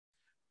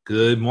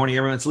Good morning,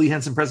 everyone. It's Lee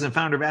Henson, president,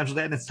 founder of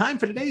AgileDad, and it's time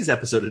for today's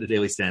episode of the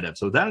Daily Stand-Up.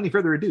 So without any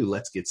further ado,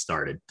 let's get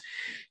started.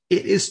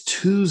 It is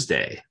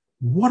Tuesday.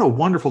 What a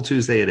wonderful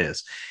Tuesday it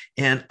is.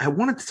 And I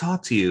wanted to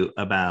talk to you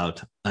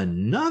about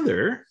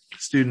another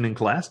student in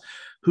class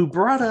who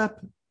brought up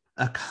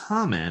a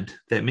comment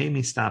that made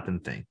me stop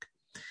and think.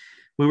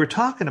 We were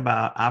talking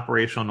about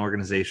operational and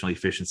organizational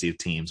efficiency of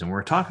teams, and we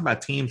were talking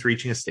about teams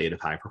reaching a state of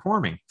high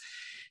performing.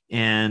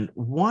 And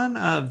one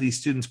of these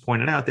students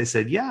pointed out, they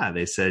said,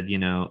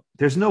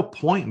 there's no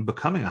point in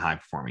becoming a high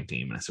performing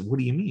team. And I said, what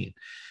do you mean?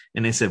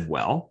 And they said,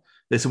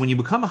 when you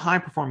become a high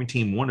performing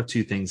team, one of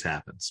two things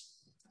happens.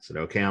 I said,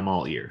 okay, I'm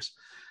all ears.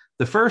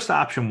 The first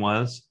option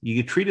was you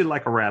get treated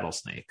like a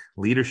rattlesnake.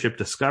 Leadership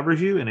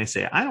discovers you and they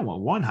say, I don't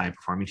want one high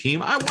performing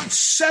team. I want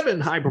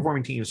 7 high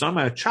performing teams. So I'm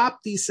going to chop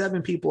these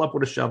 7 people up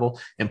with a shovel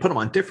and put them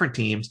on different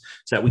teams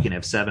so that we can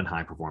have 7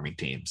 high performing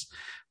teams.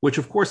 Which,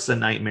 of course, is a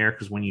nightmare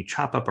because when you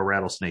chop up a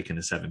rattlesnake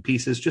into 7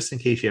 pieces, just in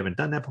case you haven't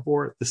done that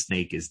before, the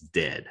snake is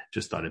dead.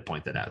 Just thought I'd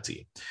point that out to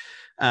you.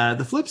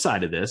 The flip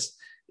side of this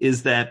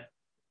is that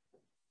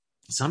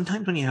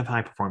sometimes when you have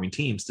high-performing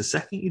teams, the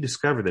second you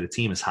discover that a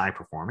team is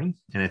high-performing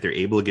and that they're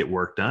able to get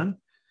work done,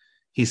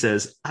 he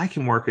says, I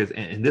can work as,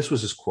 and this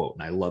was his quote,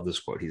 and I love this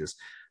quote. He says,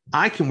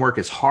 I can work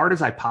as hard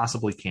as I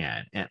possibly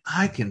can, and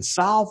I can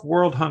solve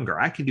world hunger.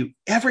 I can do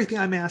everything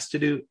I'm asked to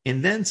do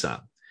and then some.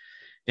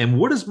 And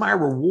what is my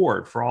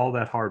reward for all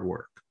that hard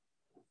work?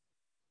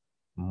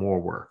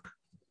 More work.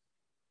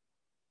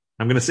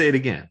 I'm going to say it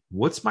again.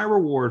 What's my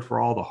reward for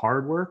all the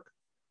hard work?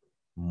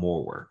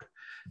 More work.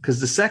 Because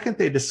the second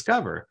they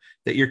discover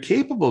that you're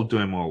capable of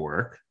doing more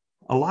work,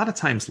 a lot of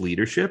times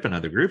leadership and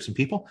other groups and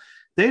people,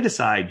 they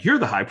decide you're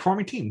the high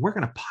performing team. We're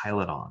going to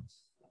pile it on.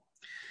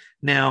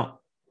 Now,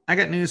 I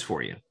got news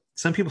for you.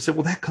 Some people say,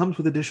 well, that comes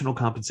with additional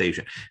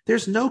compensation.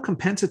 There's no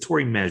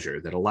compensatory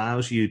measure that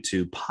allows you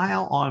to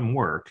pile on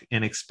work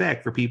and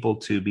expect for people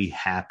to be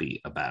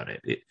happy about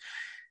it.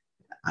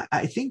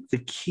 I think the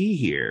key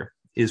here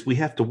is we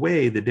have to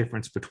weigh the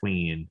difference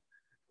between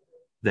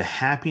the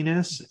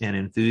happiness and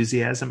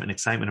enthusiasm and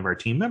excitement of our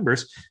team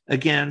members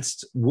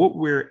against what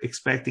we're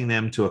expecting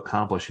them to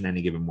accomplish in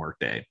any given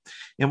workday.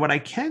 And what I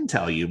can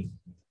tell you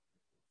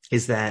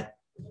is that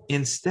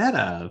instead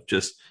of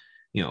just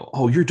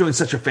you're doing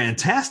such a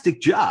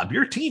fantastic job.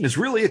 Your team is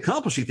really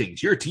accomplishing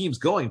things. Your team's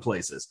going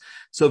places.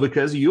 So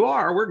because you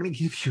are, we're going to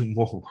give you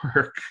more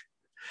work.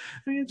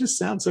 I mean, it just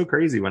sounds so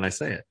crazy when I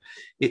say it.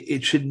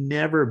 It should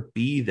never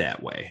be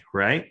that way,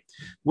 right?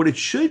 What it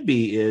should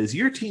be is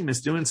your team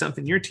is doing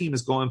something. Your team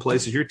is going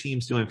places. Your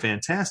team's doing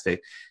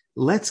fantastic.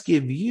 Let's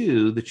give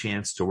you the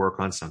chance to work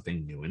on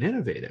something new and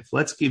innovative.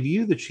 Let's give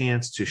you the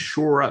chance to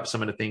shore up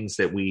some of the things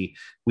that we've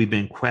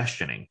been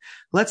questioning.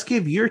 Let's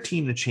give your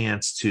team the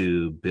chance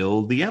to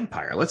build the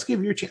empire. Let's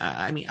give your team,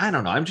 I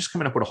don't know. I'm just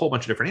coming up with a whole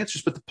bunch of different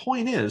answers. But the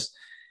point is,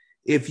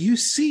 if you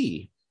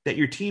see that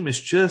your team is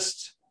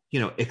just,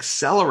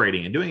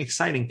 accelerating and doing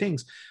exciting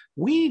things,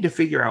 we need to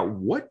figure out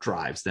what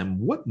drives them,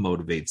 what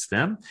motivates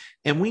them,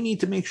 and we need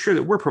to make sure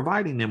that we're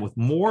providing them with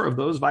more of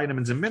those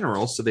vitamins and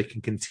minerals so they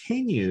can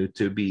continue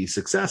to be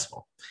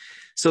successful.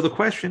 So the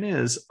question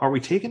is, are we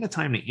taking the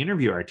time to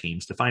interview our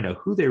teams to find out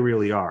who they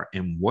really are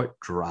and what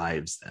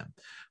drives them?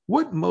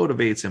 What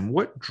motivates and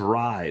what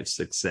drives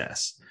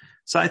success?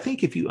 So I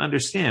think if you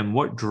understand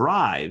what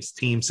drives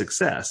team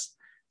success,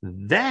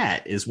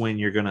 that is when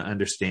you're going to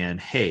understand,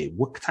 hey,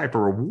 what type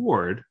of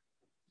reward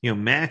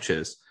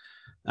matches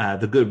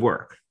the good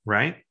work,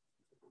 right?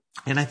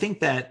 And I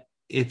think that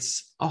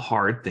it's a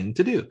hard thing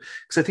to do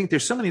because I think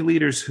there's so many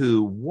leaders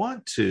who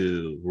want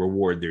to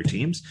reward their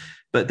teams,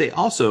 but they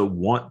also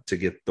want to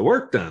get the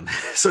work done.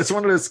 So it's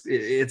one of those,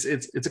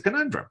 it's a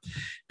conundrum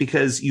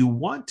because you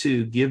want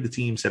to give the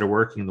teams that are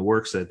working the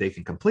work so that they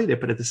can complete it.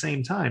 But at the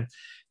same time,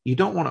 you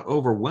don't want to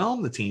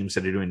overwhelm the teams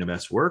that are doing the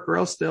best work or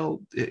else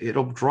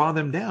it'll draw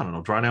them down.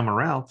 It'll draw down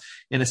morale.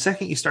 And the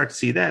second you start to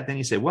see that, then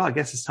you say, well, I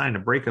guess it's time to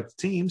break up the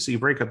team. So you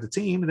break up the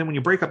team. And then when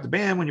you break up the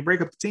band, when you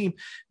break up the team,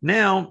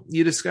 now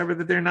you discover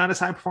that they're not as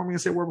high performing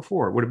as they were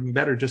before. It would have been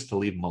better just to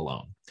leave them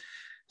alone.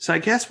 So I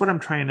guess what I'm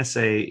trying to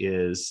say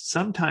is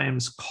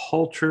sometimes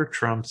culture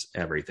trumps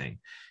everything.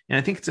 And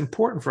I think it's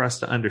important for us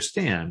to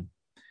understand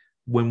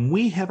when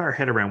we have our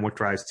head around what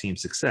drives team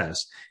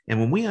success, and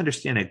when we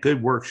understand that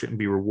good work shouldn't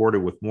be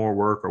rewarded with more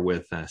work or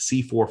with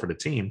C4 for the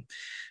team,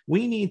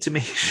 we need to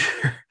make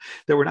sure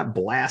that we're not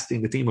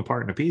blasting the team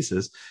apart into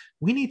pieces.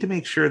 We need to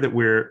make sure that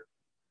we're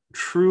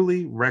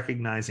truly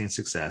recognizing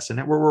success and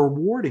that we're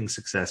rewarding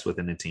success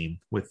within the team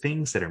with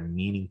things that are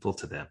meaningful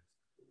to them.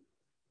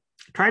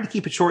 Try to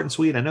keep it short and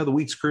sweet. I know the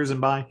week's cruising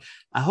by.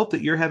 I hope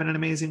that you're having an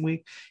amazing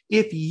week.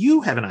 If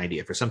you have an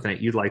idea for something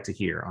that you'd like to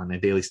hear on a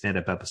daily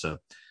stand-up episode,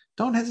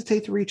 don't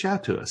hesitate to reach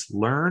out to us.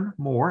 Learn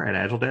more at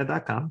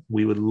agiledad.com.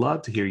 We would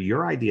love to hear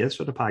your ideas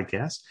for the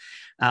podcast.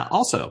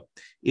 Also,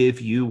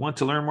 if you want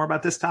to learn more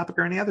about this topic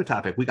or any other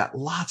topic, we got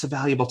lots of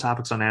valuable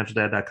topics on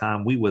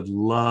agiledad.com. We would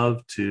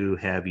love to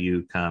have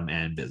you come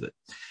and visit.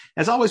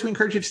 As always, we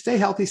encourage you to stay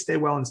healthy, stay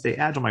well, and stay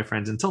agile, my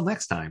friends. Until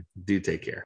next time, do take care.